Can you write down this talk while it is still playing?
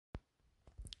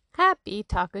Happy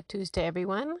Taco Tuesday,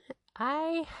 everyone.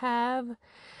 I have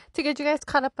to get you guys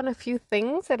caught up on a few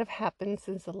things that have happened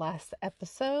since the last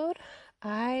episode.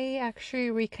 I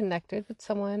actually reconnected with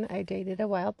someone I dated a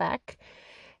while back,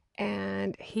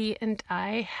 and he and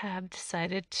I have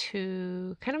decided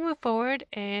to kind of move forward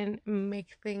and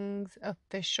make things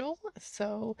official.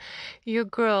 So, your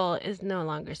girl is no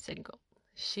longer single.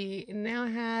 She now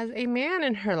has a man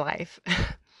in her life.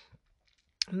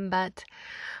 But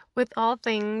with all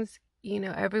things,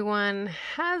 everyone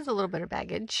has a little bit of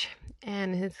baggage.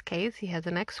 And in his case, he has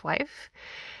an ex-wife.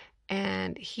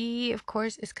 And he, of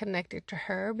course, is connected to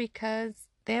her because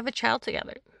they have a child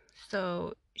together.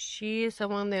 So she is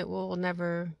someone that will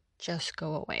never just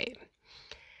go away.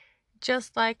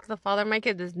 Just like the father of my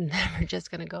kids is never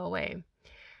just going to go away.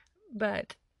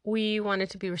 But we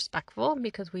wanted to be respectful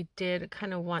because we did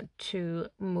kind of want to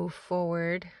move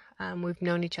forward. We've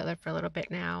known each other for a little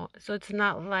bit now, so it's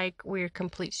not like we're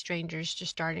complete strangers just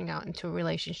starting out into a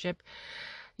relationship.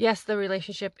 Yes, the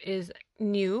relationship is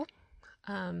new,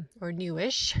 or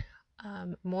newish,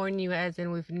 more new as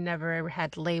in we've never ever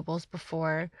had labels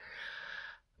before,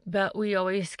 but we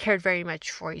always cared very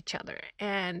much for each other.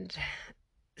 And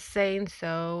saying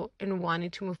so and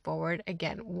wanting to move forward,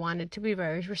 again, wanted to be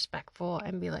very respectful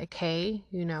and be like, hey,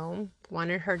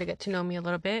 wanted her to get to know me a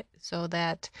little bit so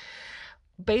that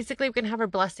basically we can have her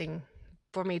blessing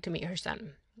for me to meet her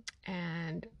son.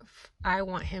 And I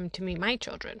want him to meet my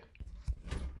children.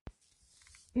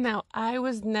 Now, I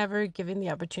was never given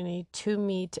the opportunity to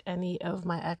meet any of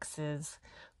my ex's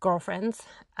girlfriends.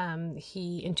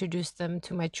 He introduced them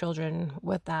to my children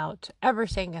without ever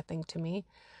saying a thing to me.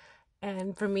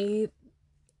 And for me,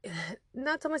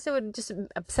 not so much that it would just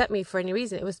upset me for any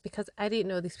reason. It was because I didn't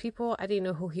know these people. I didn't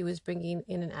know who he was bringing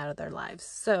in and out of their lives.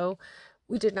 So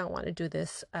we did not want to do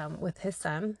this with his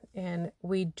son. And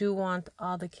we do want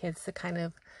all the kids to kind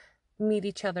of meet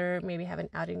each other, maybe have an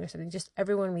outing or something. Just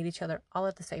everyone meet each other all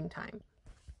at the same time.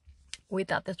 We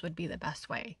thought this would be the best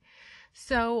way.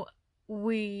 So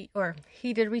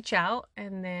he did reach out,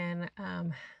 and then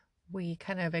we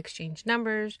kind of exchanged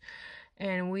numbers.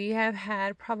 And we have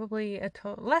had probably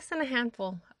less than a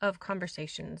handful of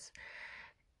conversations.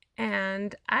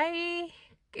 And I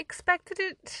expected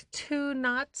it to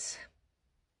not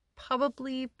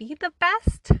probably be the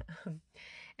best.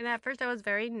 And at first I was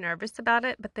very nervous about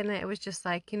it. But then it was just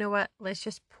like, you know what? Let's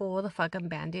just pull the fucking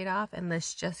Band-Aid off and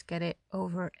let's just get it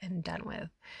over and done with.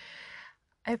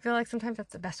 I feel like sometimes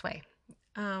that's the best way.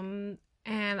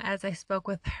 And as I spoke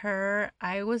with her,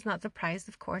 I was not surprised,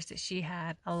 of course, that she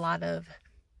had a lot of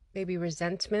maybe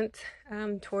resentment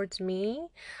towards me,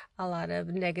 a lot of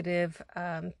negative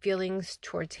feelings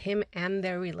towards him and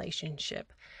their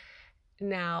relationship.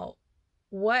 Now,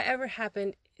 whatever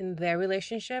happened in their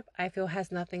relationship, I feel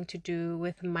has nothing to do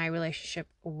with my relationship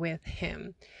with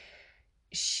him.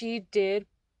 She did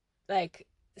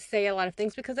say a lot of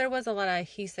things because there was a lot of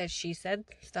he said, she said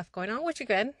stuff going on, which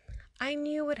again, I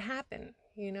knew would happen.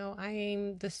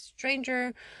 I'm the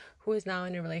stranger who is now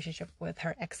in a relationship with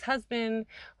her ex-husband,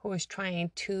 who is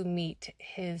trying to meet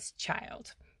his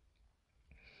child.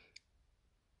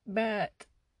 But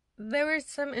there were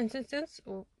some instances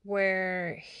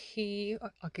where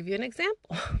I'll give you an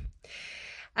example.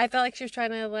 I felt like she was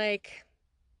trying to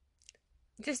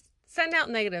just send out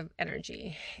negative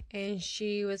energy. And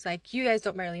she was like, you guys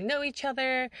don't barely know each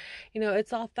other.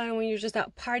 It's all fun when you're just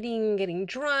out partying and getting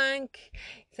drunk.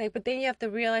 It's like, but then you have to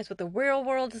realize what the real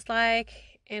world is like.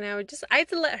 And I had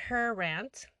to let her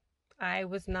rant. I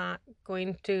was not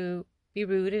going to be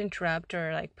rude and interrupt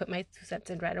or put my 2 cents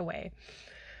in right away.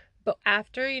 But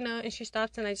after, and she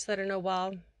stopped, and I just let her know,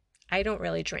 well, I don't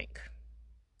really drink.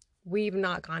 We've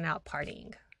not gone out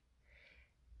partying.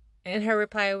 And her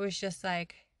reply was just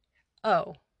like,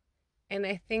 oh. And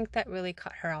I think that really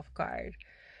caught her off guard,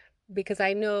 because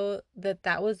I know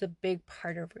that was a big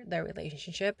part of their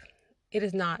relationship. It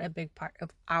is not a big part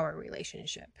of our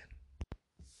relationship.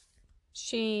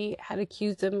 She had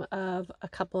accused him of a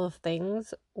couple of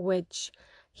things, which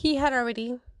he had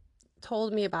already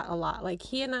told me about a lot.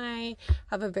 He and I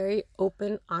have a very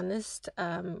open, honest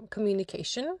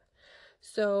communication.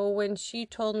 So when she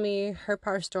told me her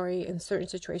part story in certain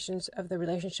situations of the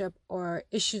relationship or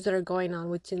issues that are going on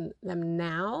within them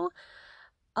now,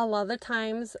 a lot of the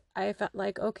times I felt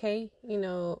like, okay,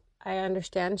 I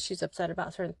understand she's upset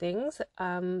about certain things.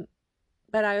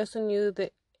 But I also knew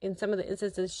that in some of the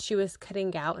instances she was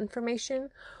cutting out information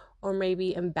or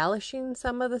maybe embellishing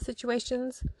some of the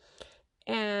situations.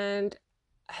 And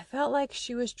I felt like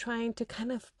she was trying to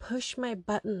kind of push my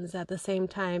buttons at the same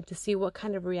time to see what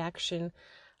kind of reaction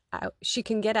she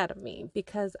can get out of me,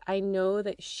 because I know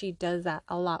that she does that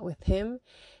a lot with him.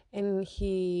 and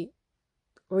he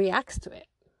reacts to it,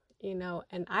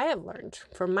 and I have learned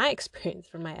from my experience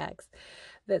from my ex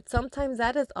that sometimes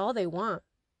that is all they want,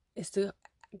 is to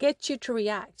get you to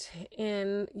react.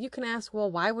 And you can ask,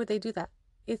 well, why would they do that?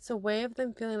 It's a way of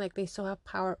them feeling like they still have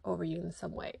power over you in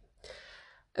some way.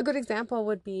 A good example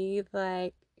would be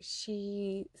like,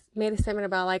 she made a statement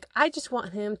about like, I just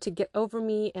want him to get over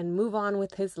me and move on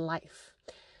with his life.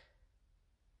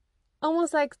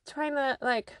 Almost like trying to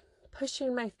like push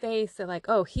in my face that like,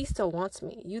 oh, he still wants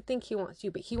me. You think he wants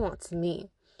you, but he wants me.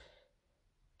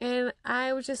 And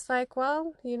I was just like,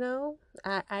 well,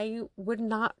 I would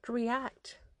not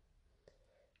react,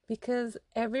 because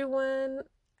everyone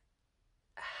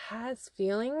has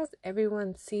feelings.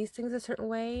 Everyone sees things a certain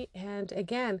way. And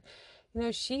again,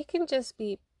 she can just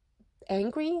be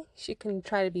angry. She can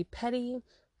try to be petty.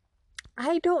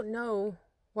 I don't know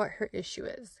what her issue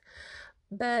is,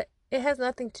 but it has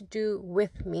nothing to do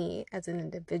with me as an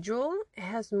individual. It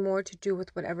has more to do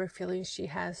with whatever feelings she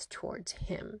has towards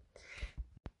him.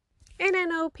 And I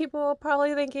know people are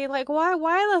probably thinking like, why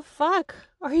the fuck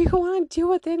are you going to deal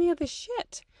with any of this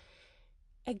shit?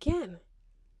 Again,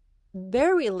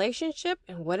 their relationship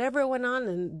and whatever went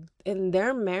on in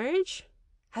their marriage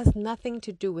has nothing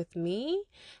to do with me,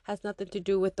 has nothing to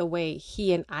do with the way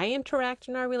he and I interact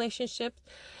in our relationship.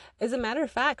 As a matter of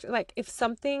fact, like if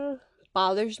something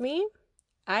bothers me,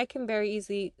 I can very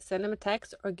easily send him a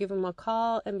text or give him a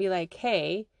call and be like,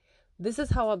 hey, this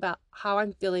is how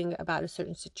I'm feeling about a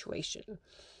certain situation.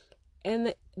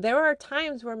 And there are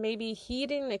times where maybe he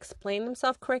didn't explain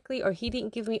himself correctly, or he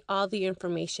didn't give me all the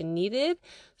information needed.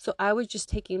 So I was just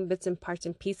taking bits and parts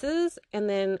and pieces. And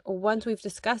then once we've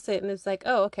discussed it, and it's like,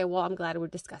 oh, okay, well, I'm glad we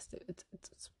discussed it.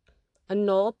 It's a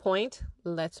null point.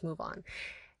 Let's move on.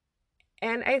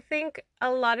 And I think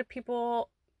a lot of people,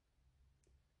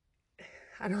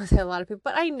 I don't want to say a lot of people,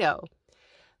 but I know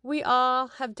we all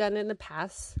have done it in the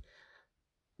past.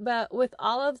 But with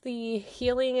all of the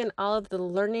healing and all of the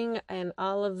learning and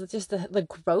all of just the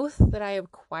growth that I have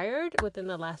acquired within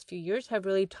the last few years have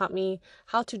really taught me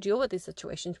how to deal with these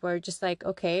situations where just like,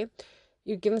 okay,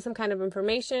 you're given some kind of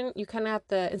information, you kind of have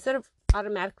to, instead of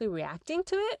automatically reacting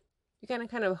to it, you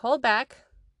kind of hold back,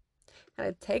 kind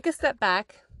of take a step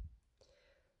back,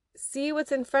 see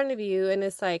what's in front of you, and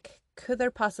it's like, could there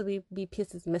possibly be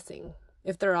pieces missing?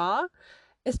 If there are,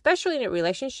 especially in a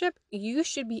relationship, you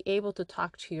should be able to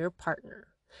talk to your partner.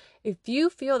 If you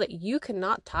feel that you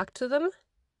cannot talk to them,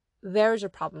 there's a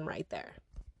problem right there.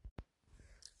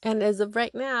 And as of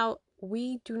right now,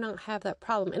 we do not have that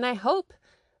problem. And I hope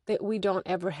that we don't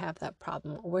ever have that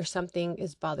problem where something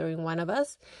is bothering one of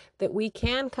us, that we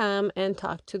can come and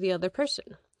talk to the other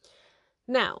person.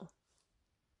 Now,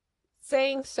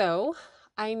 saying so,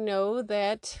 I know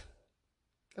that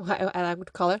I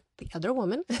would call her the other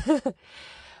woman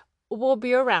will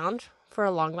be around for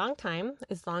a long, long time,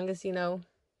 as long as,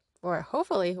 or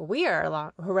hopefully we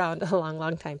are around a long,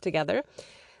 long time together.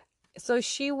 So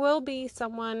she will be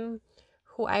someone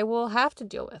who I will have to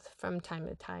deal with from time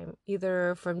to time,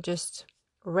 either from just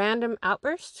random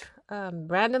outbursts,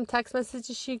 random text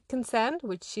messages she can send,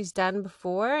 which she's done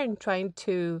before, and trying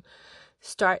to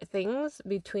start things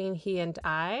between he and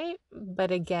I.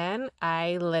 But again,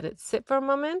 I let it sit for a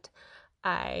moment.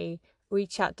 I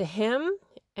reach out to him.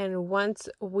 And once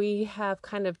we have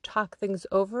kind of talked things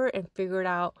over and figured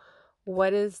out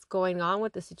what is going on,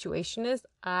 what the situation is,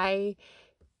 I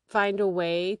find a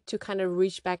way to kind of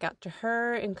reach back out to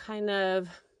her and kind of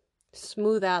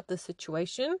smooth out the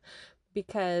situation.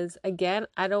 Because again,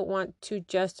 I don't want to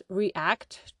just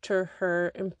react to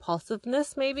her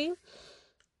impulsiveness maybe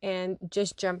and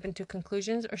just jump into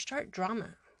conclusions or start drama.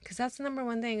 Because that's the number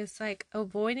one thing. It's like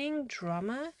avoiding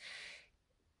drama.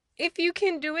 If you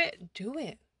can do it, do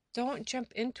it. Don't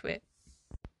jump into it.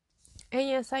 And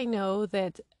yes, I know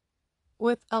that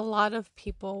with a lot of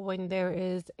people, when there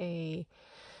is I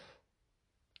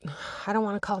don't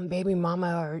want to call them baby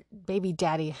mama or baby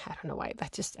daddy. I don't know why.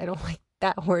 I don't like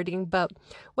that wording. But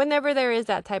whenever there is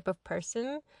that type of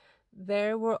person,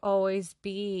 there will always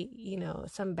be,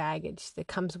 some baggage that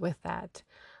comes with that.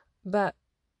 But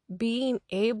being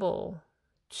able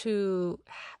to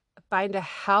find a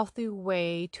healthy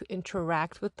way to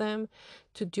interact with them,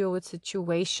 to deal with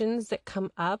situations that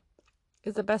come up,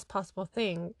 is the best possible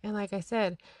thing. And like I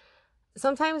said,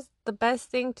 sometimes the best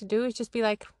thing to do is just be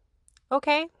like,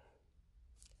 okay,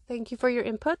 thank you for your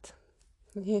input,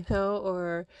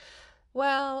 or,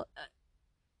 well,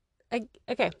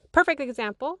 okay, perfect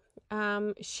example.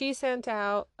 she sent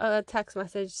out a text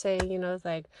message saying, it's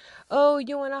like, oh,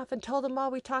 you went off and told him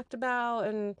all we talked about.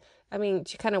 And I mean,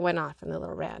 she kind of went off in a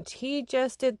little rant. He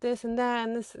just did this and that,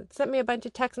 and this sent me a bunch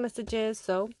of text messages.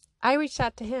 So I reached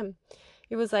out to him.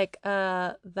 He was like,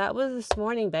 that was this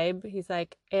morning, babe. He's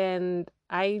like, and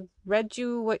I read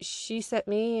you what she sent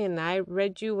me, and I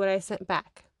read you what I sent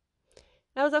back.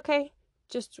 That was okay.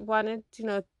 Just wanted,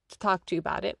 to talk to you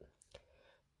about it.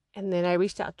 And then I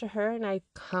reached out to her and I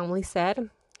calmly said,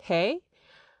 hey,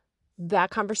 that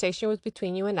conversation was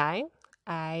between you and I.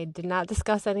 I did not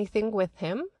discuss anything with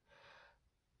him.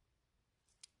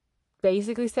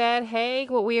 Basically said, hey,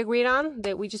 what we agreed on,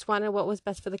 that we just wanted what was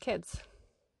best for the kids.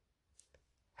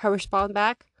 Her response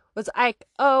back was like,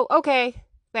 oh, okay,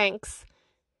 thanks.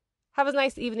 Have a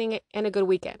nice evening and a good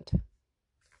weekend.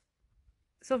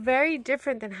 So very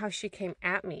different than how she came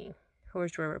at me,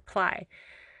 was her reply.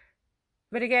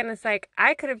 But again, it's like,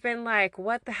 I could have been like,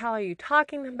 what the hell are you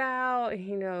talking about?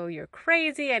 You're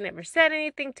crazy. I never said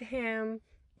anything to him.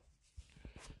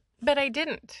 But I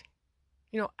didn't.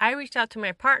 I reached out to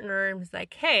my partner and was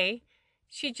like, hey,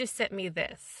 she just sent me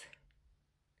this.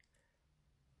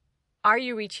 Are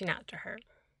you reaching out to her?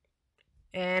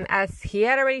 And as he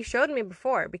had already showed me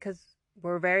before, because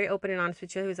we're very open and honest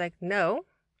with each other, he was like, no,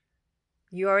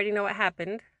 you already know what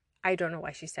happened. I don't know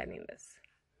why she's sending this.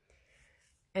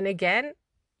 And again,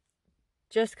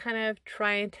 just kind of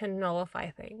trying to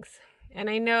nullify things. And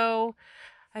I know,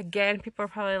 again, people are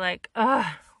probably like,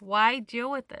 why deal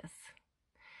with this?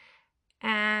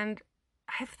 And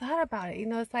I've thought about it.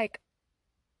 It's like,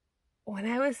 when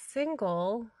I was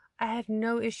single, I had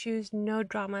no issues, no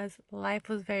dramas. Life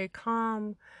was very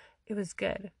calm. It was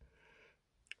good.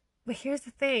 But here's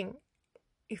the thing.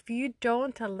 If you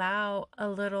don't allow a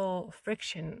little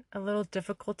friction, a little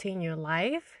difficulty in your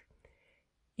life,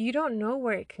 you don't know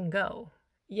where it can go.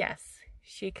 Yes,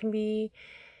 she can be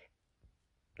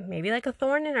maybe like a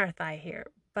thorn in our thigh here,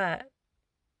 but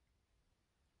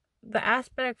the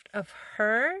aspect of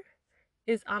her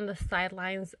is on the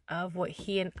sidelines of what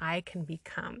he and I can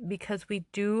become, because we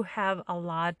do have a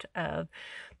lot of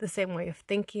the same way of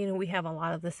thinking. We have a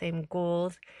lot of the same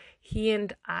goals. He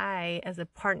and I, as a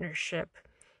partnership,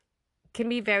 can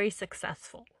be very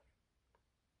successful.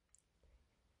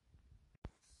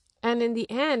 And in the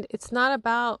end, it's not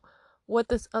about what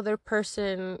this other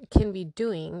person can be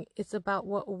doing. It's about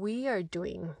what we are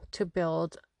doing to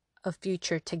build a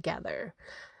future together.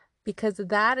 Because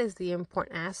that is the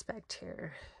important aspect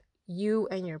here. You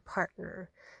and your partner.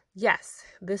 Yes,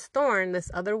 this thorn, this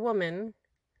other woman,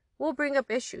 will bring up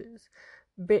issues.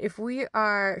 But if we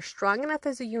are strong enough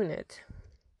as a unit,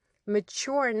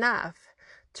 mature enough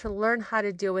to learn how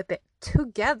to deal with it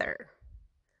together,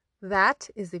 that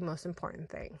is the most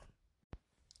important thing.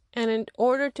 And in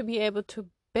order to be able to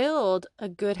build a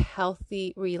good,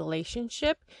 healthy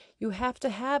relationship, you have to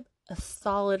have a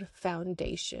solid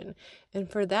foundation. And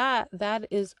for that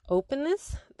is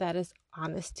openness, that is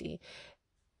honesty.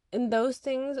 And those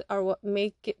things are what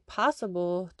make it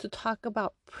possible to talk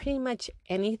about pretty much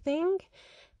anything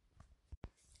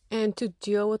and to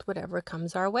deal with whatever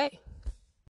comes our way.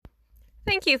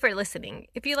 Thank you for listening.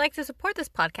 If you'd like to support this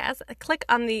podcast, click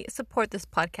on the Support This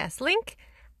Podcast link.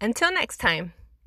 Until next time.